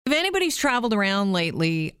If anybody's traveled around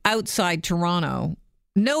lately outside Toronto,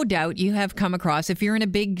 no doubt you have come across, if you're in a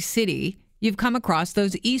big city, you've come across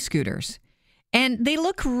those e-scooters. And they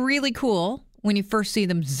look really cool when you first see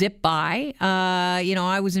them zip by.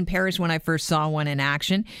 I was in Paris when I first saw one in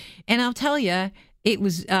action. And I'll tell you, it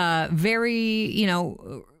was very,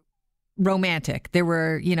 romantic. There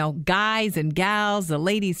were, guys and gals, the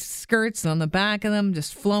ladies' skirts on the back of them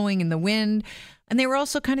just flowing in the wind. And they were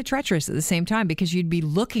also kind of treacherous at the same time because you'd be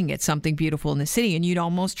looking at something beautiful in the city and you'd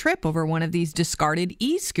almost trip over one of these discarded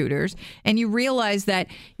e-scooters. And you realize that,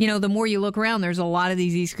 the more you look around, there's a lot of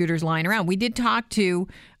these e-scooters lying around. We did talk to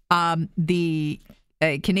the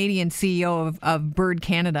Canadian CEO of Bird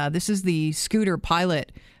Canada. This is the scooter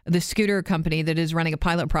company that is running a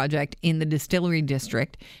pilot project in the Distillery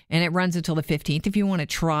District, and it runs until the 15th. If you want to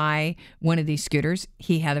try one of these scooters,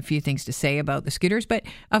 he had a few things to say about the scooters. But,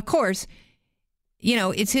 of course,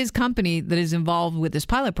 it's his company that is involved with this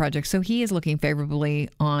pilot project, so he is looking favorably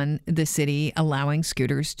on the city allowing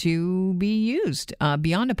scooters to be used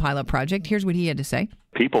beyond a pilot project. Here's what he had to say.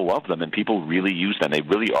 People love them, and people really use them. They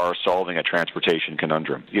really are solving a transportation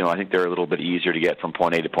conundrum. I think they're a little bit easier to get from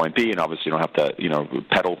point A to point B, and obviously you don't have to,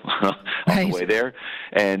 pedal on the way there.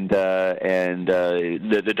 And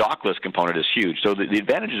the dockless component is huge. So the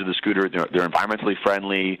advantages of the scooter, they're environmentally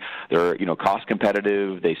friendly, they're cost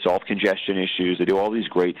competitive, they solve congestion issues, they do all these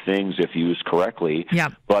great things if used correctly. Yeah.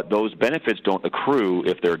 But those benefits don't accrue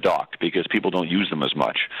if they're docked because people don't use them as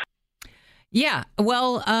much. Yeah,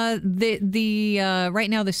 well, right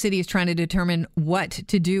now the city is trying to determine what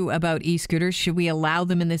to do about e-scooters. Should we allow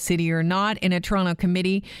them in the city or not? And a Toronto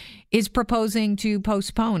committee is proposing to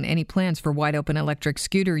postpone any plans for wide-open electric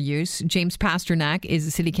scooter use. James Pasternak is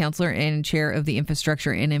the city councillor and chair of the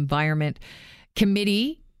Infrastructure and Environment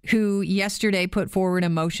Committee, who yesterday put forward a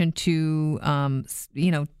motion to,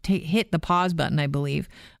 hit the pause button, I believe,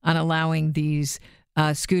 on allowing these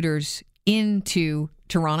scooters into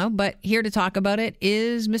Toronto. But here to talk about it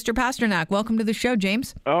is Mr. Pasternak. Welcome to the show,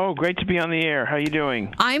 James. Oh, great to be on the air. How are you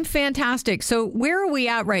doing? I'm fantastic. So where are we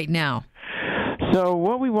at right now? So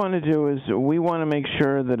what we want to do is we want to make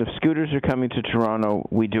sure that if scooters are coming to Toronto,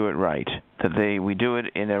 we do it right, that we do it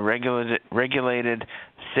in a regulated,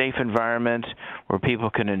 safe environment where people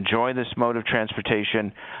can enjoy this mode of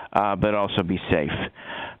transportation, but also be safe.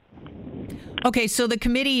 Okay, so the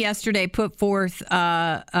committee yesterday put forth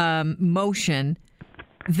a motion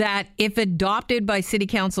that, if adopted by City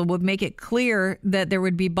Council, would make it clear that there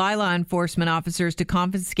would be bylaw enforcement officers to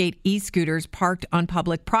confiscate e-scooters parked on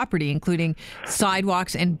public property, including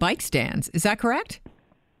sidewalks and bike stands. Is that correct?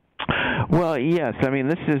 Well, yes. I mean,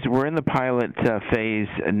 we're in the pilot phase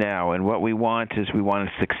now, and what we want is a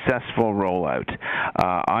successful rollout.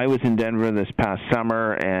 I was in Denver this past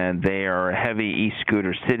summer, and they are a heavy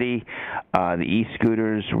e-scooter city. The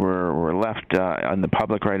e-scooters were left on the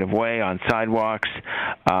public right-of-way, on sidewalks,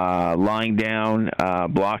 lying down,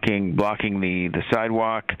 blocking the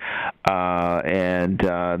sidewalk, and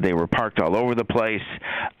they were parked all over the place,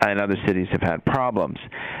 and other cities have had problems.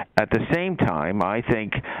 At the same time, I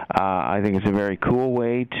think it's a very cool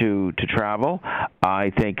way to travel.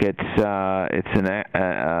 I think it's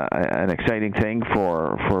an exciting thing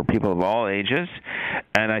for people of all ages,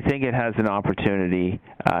 and I think it has an opportunity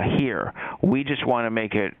here. We just want to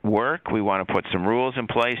make it work. We want to put some rules in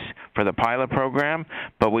place for the pilot program,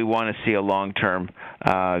 but we want to see a long-term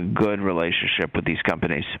good relationship with these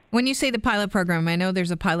companies. When you say the pilot program, I know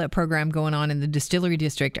there's a pilot program going on in the Distillery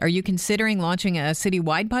District. Are you considering launching a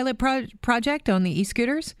citywide pilot project on the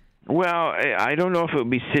e-scooters? Well, I don't know if it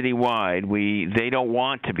would be citywide. They don't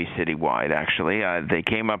want to be citywide, actually. They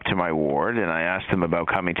came up to my ward, and I asked them about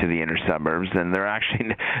coming to the inner suburbs, and they're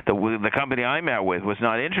actually, the company I met with was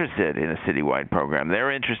not interested in a citywide program.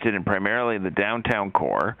 They're interested in primarily the downtown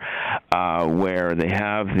core, where they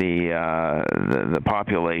have the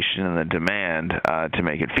population and the demand to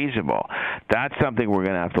make it feasible. That's something we're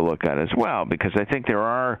going to have to look at as well, because I think there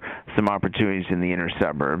are some opportunities in the inner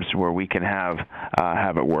suburbs where we can have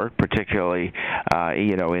it work. Particularly, in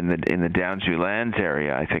the Downsview Lands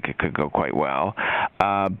area, I think it could go quite well.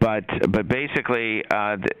 But basically,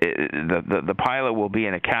 the pilot will be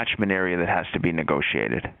in a catchment area that has to be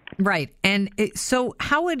negotiated. Right, and so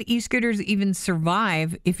how would e-scooters even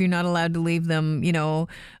survive if you're not allowed to leave them,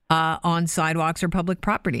 on sidewalks or public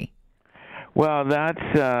property? Well,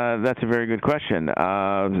 that's a very good question.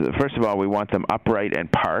 First of all, we want them upright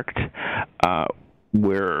and parked.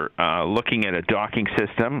 We're looking at a docking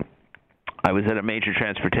system I was at a major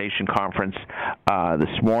transportation conference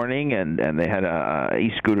this morning, and they had a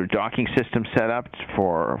e-scooter docking system set up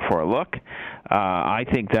for a look. I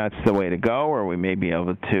think that's the way to go, or we may be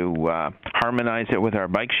able to harmonize it with our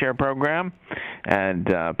bike share program and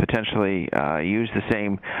potentially use the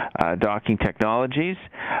same docking technologies.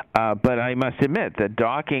 But I must admit that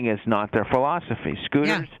docking is not their philosophy.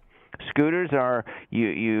 Scooters are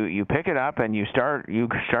you pick it up and you start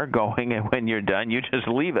going, and when you're done, you just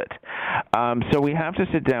leave it. So we have to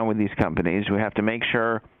sit down with these companies. We have to make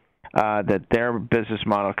sure that their business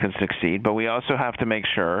model can succeed, but we also have to make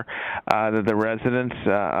sure that the residents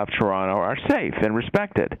of Toronto are safe and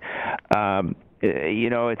respected.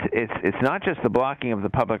 It's not just the blocking of the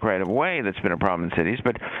public right of way that's been a problem in cities,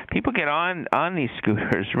 but people get on these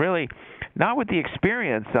scooters really not with the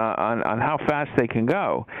experience on how fast they can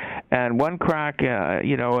go, and one crack,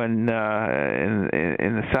 in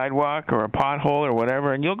the sidewalk or a pothole or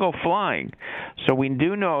whatever, and you'll go flying. So we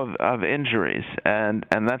do know of injuries, and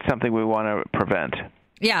that's something we want to prevent.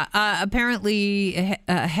 Yeah, apparently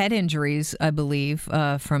head injuries, I believe,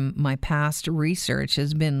 from my past research,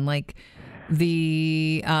 has been like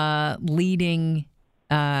the leading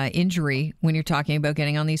injury when you're talking about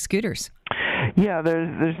getting on these scooters. Yeah,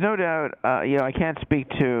 there's no doubt. I can't speak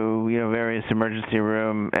to various emergency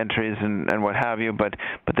room entries and what have you, but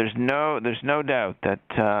there's no doubt that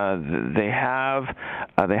they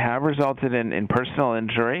have resulted in personal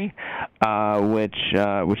injury, which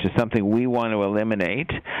is something we want to eliminate.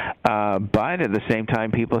 But at the same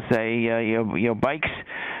time, people say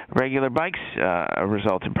regular bikes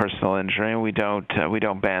result in personal injury, and we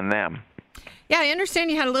don't ban them. Yeah, I understand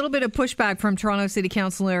you had a little bit of pushback from Toronto City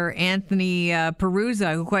Councillor Anthony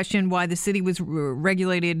Peruza, who questioned why the city was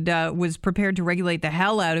prepared to regulate the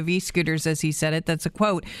hell out of e-scooters, as he said it. That's a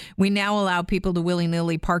quote. "We now allow people to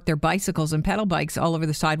willy-nilly park their bicycles and pedal bikes all over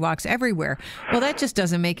the sidewalks everywhere." Well, that just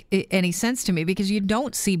doesn't make any sense to me, because you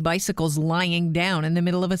don't see bicycles lying down in the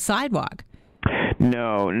middle of a sidewalk.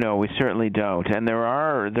 No, we certainly don't. And there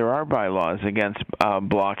are bylaws against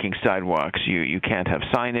blocking sidewalks. You can't have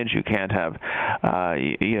signage. You can't have,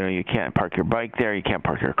 you can't park your bike there. You can't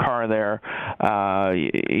park your car there. A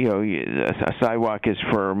sidewalk is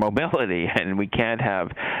for mobility, and we can't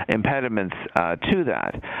have impediments to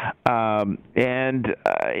that.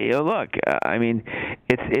 Look, I mean,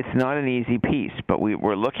 it's not an easy piece, but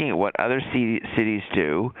we're looking at what other cities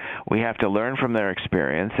do. We have to learn from their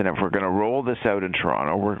experience, and if we're going to roll this out in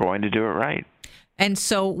Toronto, we're going to do it right. And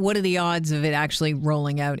so what are the odds of it actually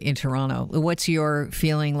rolling out in Toronto? What's your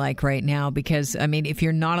feeling like right now? Because, I mean, if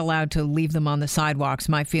you're not allowed to leave them on the sidewalks,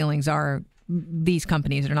 my feelings are these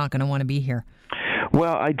companies are not going to want to be here.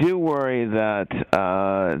 Well, I do worry that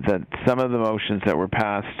some of the motions that were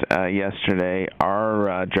passed yesterday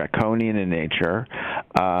are draconian in nature.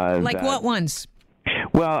 Like what ones?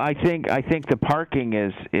 Well, I think the parking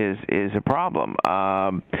is a problem.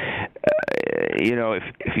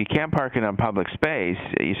 If you can't park it on public space,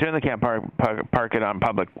 you certainly can't park it on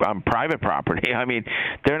private property. I mean,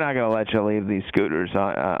 they're not going to let you leave these scooters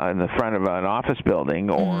on the front of an office building,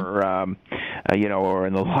 or or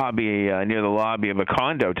in the lobby near the lobby of a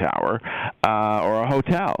condo tower or a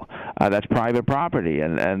hotel. That's private property,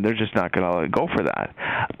 and they're just not going to go for that.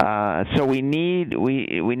 So we need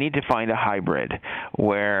to find a hybrid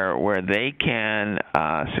where they can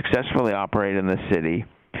successfully operate in the city,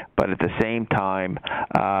 but at the same time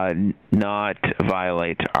not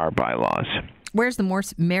violate our bylaws. Where's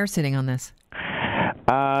the mayor sitting on this?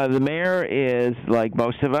 The mayor is, like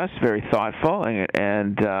most of us, very thoughtful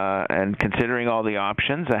and considering all the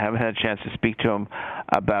options. I haven't had a chance to speak to him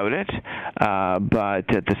about it,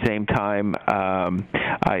 but at the same time,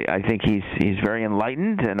 I think he's very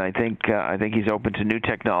enlightened, and I think he's open to new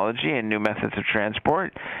technology and new methods of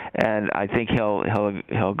transport, and I think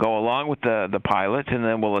he'll go along with the pilot, and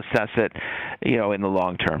then we'll assess it, in the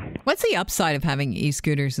long term. What's the upside of having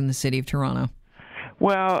e-scooters in the city of Toronto?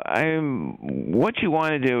 Well, what you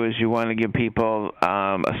want to do is you want to give people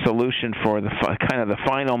a solution for the kind of the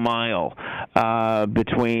final mile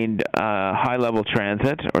between high-level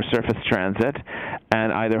transit or surface transit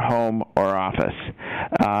and either home or office.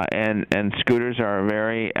 And scooters are a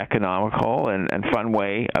very economical and fun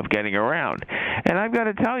way of getting around. And I've got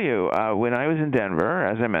to tell you, when I was in Denver,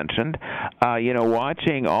 as I mentioned,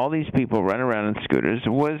 watching all these people run around in scooters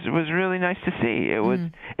was really nice to see.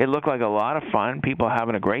 It looked like a lot of fun. People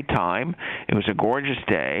having a great time. It was a gorgeous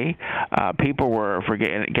day. People were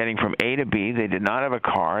getting from A to B. They did not have a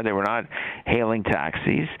car. They were not hailing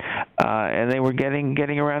taxis, and they were getting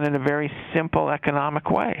around in a very simple, economic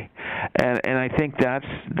way. And I think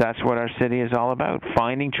that's what our city is all about: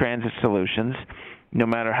 finding transit solutions no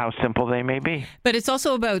matter how simple they may be. But it's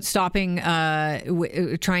also about stopping,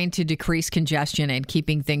 trying to decrease congestion and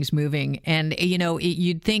keeping things moving. And,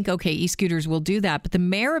 you'd think, okay, e-scooters will do that. But the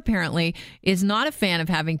mayor apparently is not a fan of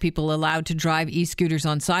having people allowed to drive e-scooters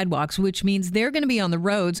on sidewalks, which means they're going to be on the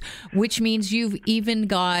roads, which means you've even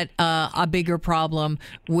got a bigger problem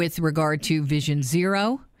with regard to Vision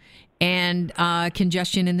Zero and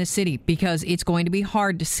congestion in the city, because it's going to be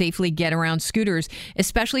hard to safely get around scooters,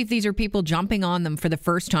 especially if these are people jumping on them for the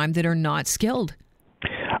first time that are not skilled.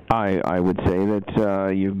 I would say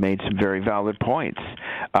that you've made some very valid points.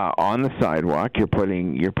 On the sidewalk, you're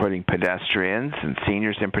putting pedestrians and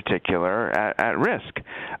seniors in particular at risk.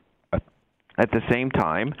 At the same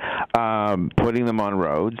time, putting them on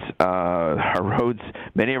roads.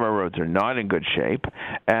 Many of our roads are not in good shape,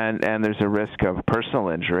 and there's a risk of personal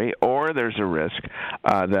injury, or there's a risk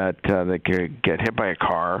that they could get hit by a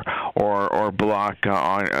car or block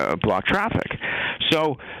traffic.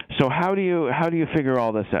 So how do you figure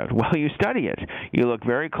all this out? Well, you study it. You look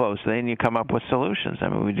very closely, and you come up with solutions. I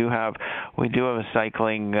mean, we do have a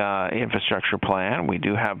cycling infrastructure plan. We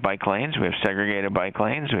do have bike lanes. We have segregated bike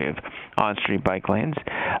lanes. We have on-street bike lanes,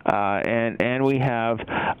 and we have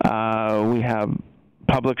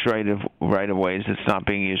public's right of ways that's not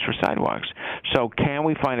being used for sidewalks. So can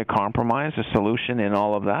we find a compromise, a solution in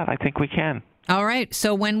all of that? I think we can. All right.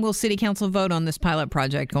 So when will City Council vote on this pilot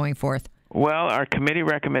project going forth? Well, our committee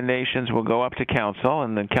recommendations will go up to council,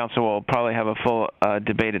 and the council will probably have a full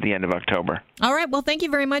debate at the end of October. All right. Well, thank you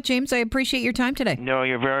very much, James. I appreciate your time today. No,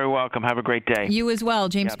 you're very welcome. Have a great day. You as well.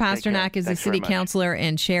 James Pasternak is the city councilor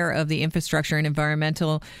and chair of the Infrastructure and Environment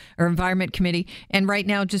Committee. And right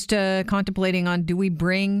now, just contemplating on, do we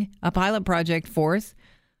bring a pilot project forth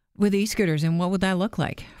with e-scooters, and what would that look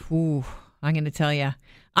like? Ooh, I'm going to tell you.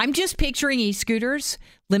 I'm just picturing e-scooters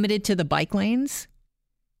limited to the bike lanes.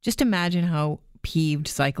 Just imagine how peeved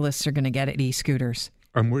cyclists are going to get at e-scooters.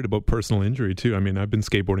 I'm worried about personal injury, too. I mean, I've been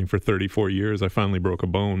skateboarding for 34 years. I finally broke a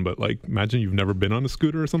bone, but, imagine you've never been on a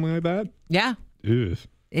scooter or something like that? Yeah. Ugh.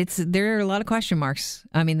 There are a lot of question marks.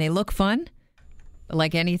 I mean, they look fun, but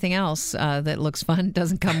like anything else that looks fun,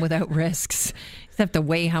 doesn't come without risks. You have to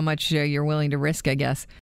weigh how much you're willing to risk, I guess.